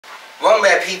Welcome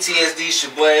back, PTSD. It's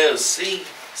your boy LC.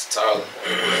 It's Tyler.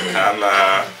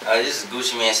 This is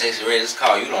Gucci Man, Sexyy. This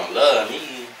call You Don't Love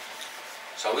Me.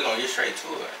 So we're gonna get straight to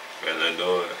it. Man, let's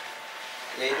do it.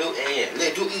 Let's do it.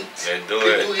 Let's do it. Let's do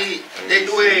it. Let's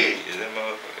do it. Is that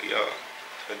motherfucker? Yo,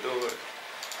 let's do it.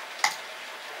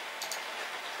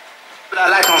 But I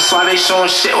like on Suave showing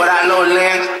shit without no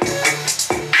lens.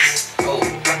 Oh,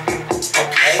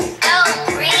 okay.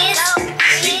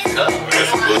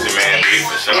 That's a Gucci Man beat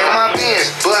for sure. In my Benz,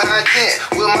 but I can't.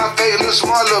 With my fake little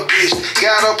small little bitch.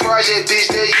 Got a project bitch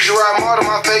that used to ride model.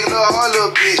 My fake little hard little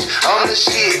bitch. On the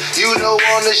shit, you know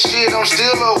on the shit. I'm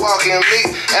still a walking lick.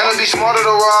 And I'll be smarter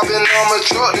to rob in on my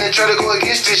truck than try to go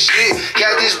against this shit.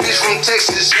 Got this bitch from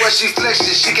Texas, where she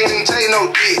flexes. She can't even take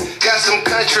no dick. Got some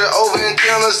country over in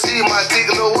Tennessee. My thick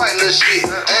little white little shit.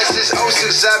 And since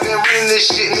 06, I've been running this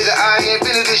shit. Nigga, I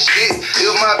invented this shit.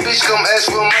 If my bitch come ask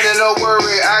for money, no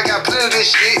worry. I got plenty of this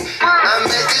shit. I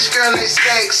met this girl named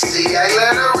Sexyy. I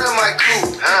let her in my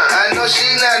coupe. I know she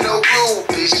not no groove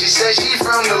bitch. She said she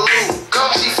from the loop.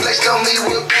 She flexed on me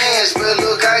with bands, but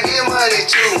look, I get money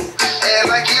too. And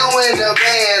like you in the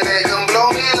band, that come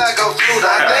blow me like a flute.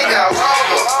 I think I rob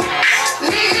her.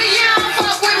 Nigga, you don't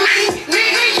fuck with me.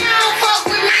 Nigga, you don't fuck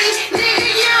with me. Nigga,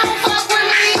 you don't fuck with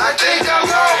me. I think I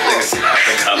rob her.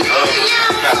 Nigga, you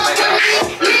don't fuck with me.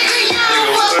 Nigga, you don't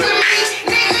fuck with me.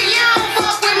 Nigga, you don't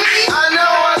fuck with me. I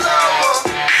know I love her.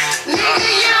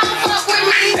 Nigga, you don't fuck with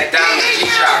me. That diamond Nigga, G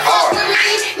you track don't fuck hard. with me.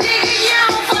 Nigga, you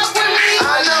don't fuck with me.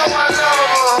 I know I love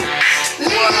her.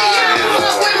 Nigga, you don't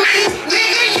fuck with me.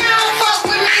 Nigga, you don't fuck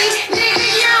with me. Nigga,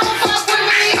 you don't fuck with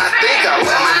me. I think I Well,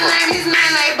 love my her. name is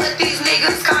Nene, but these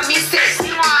niggas call me Sexy.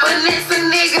 But this a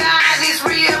nigga, I this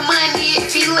real money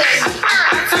if he let me.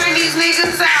 I turn these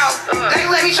niggas out. They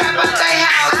let me trap out they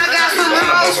house. I got some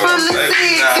hoes from the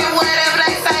six and whatever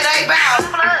they say they bout.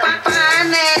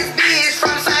 Fine ass bitch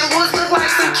from St. Louis look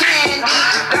like some candy.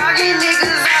 Dogging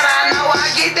niggas out, I know I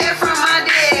get that from my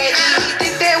daddy. He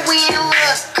think that we in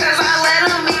love, cause I let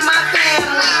him in my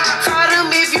family. Told him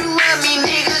if you love me,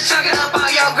 nigga, chuck it up on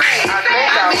your grave. I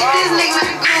met this nigga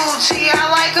named Gucci, I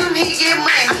like him, he get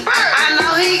money. I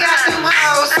know he got them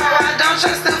hoes, so I don't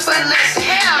trust him for nothing.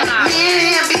 Me and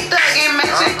him be thugging,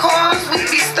 matching cars, we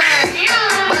be stunning.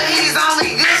 But he's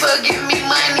only good for giving me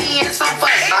money and some fuck.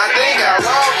 I think I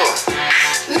love her.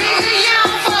 Nigga, you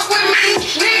don't fuck with me.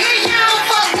 Nigga, you don't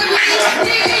fuck with me.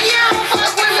 Nigga, you don't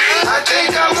fuck with me. I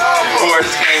think I love her.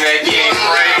 Chorus came back in Nigga, you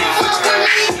crazy. don't fuck with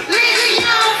me. Nigga, you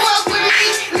don't fuck with me.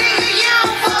 Nigga, you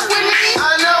don't fuck with me.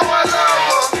 I know I love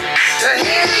her.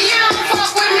 Nigga, you don't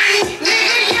fuck with me.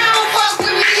 Nigga, you don't fuck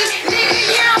with me. Nigga,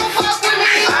 you don't fuck with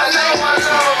me. I know I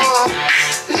love her.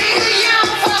 Nigga, you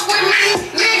don't fuck with me.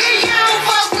 Nigga, you don't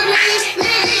fuck with me.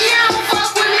 Nigga, you don't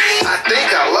fuck with me. I think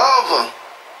I love her.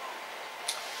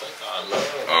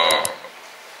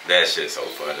 That shit's so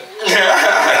funny. I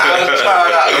was trying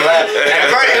not to laugh.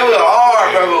 At first it was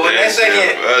hard, bro, but when that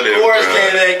second chorus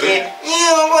came back in, you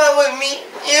don't fuck with me.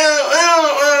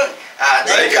 I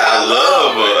think I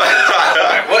love her.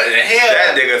 Like, what the hell?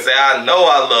 That nigga say, I know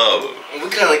I love her. We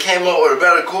couldn't have came up with a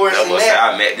better chorus That than boy say,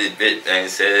 that. I met this bitch and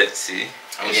said, see,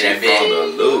 I'm she getting from that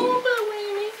the loop.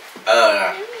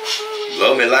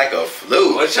 Blow me like a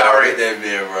flute. What y'all rate that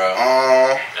bit, bro?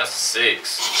 That's a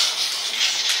 6.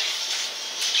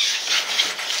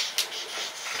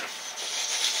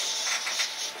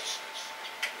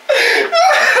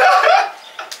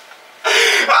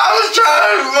 I was trying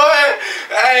to, boy.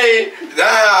 Hey,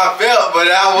 that's how I felt, but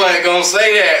I wasn't gonna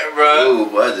say that, bro. Ooh,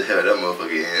 boy, I just had that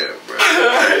motherfucker in here, bro.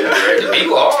 The beat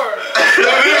was hard.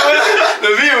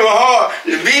 The beat was hard.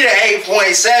 The beat at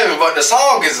 8.7, but the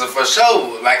song is for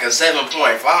sure like a 7.5.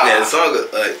 Yeah, the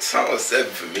song was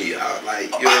 7 for me. I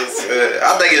like, you know what I'm saying?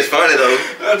 I think it's funny though.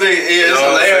 I think You it's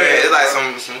know what I'm saying? hilarious. It's like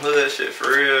some hood shit for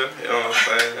real. You know what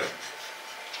I'm saying?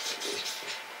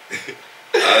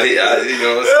 You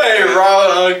know what I'm That saying? ain't raw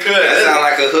and uncut. That sound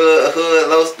like a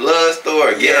hood love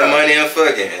story. Getting money and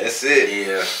fucking. That's it.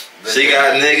 Yeah. She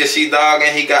got niggas, she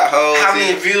dogging, he got hoes. How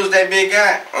many views that bitch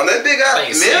got? Oh, that bitch got I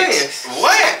think it's millions. 6.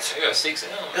 What? They got 6 of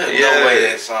them. There's Yeah. no way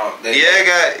that song. Yeah, it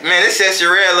got, man, this Sexyy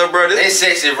Red, little bro. They This,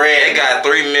 Sexyy Red. they got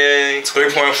 3 million,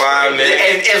 3.5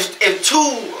 million. If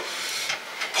two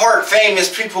part famous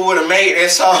people would have made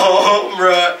that song,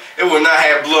 bruh, it would not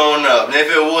have blown up. And if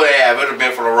it would have, it would have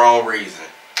been for the wrong reason.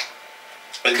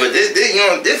 But this, you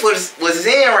know, this was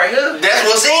in right here. That's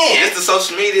what's in. It's the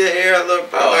social media era, little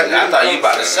bro. Oh, Like, I thought you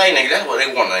about to say, nigga, that's what they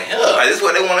want to hear. like, this is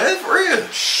what they want to hear for real.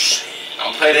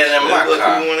 Don't play that in my That's what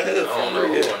car. we want to hear I for don't know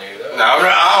who real. want to hear that. No,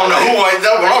 I don't know who wants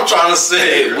that, but I'm trying to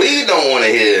say. We don't want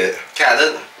to hear it. God,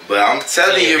 But I'm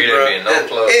telling you, bro. You ain't gonna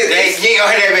You ain't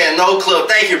gonna have that bit in no club.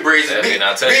 Thank you, Breezy. That Be bit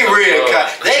not touching real. no club.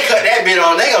 They cut that bit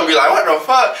on, they gonna be like, what the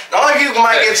fuck? The only people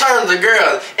might get turned to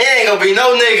girls. It ain't gonna be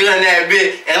no nigga in that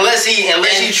bit unless he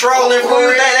trolling for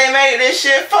Who you real. think they made this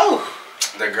shit for?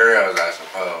 The girls, I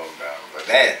suppose, though. But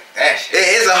that shit.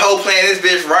 It's a whole playing this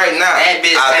bitch right now. That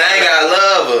bitch I think I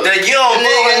love her. The young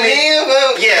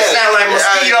nigga, yeah, sound like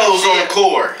mosquitoes on the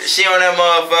court. She on that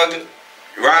motherfucker.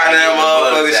 Riding that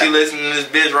motherfucker. She listening to this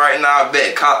bitch right now. I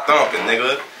bet. Cop thumping,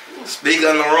 nigga. Speak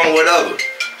in the room, whatever.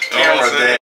 Camera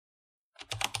thing.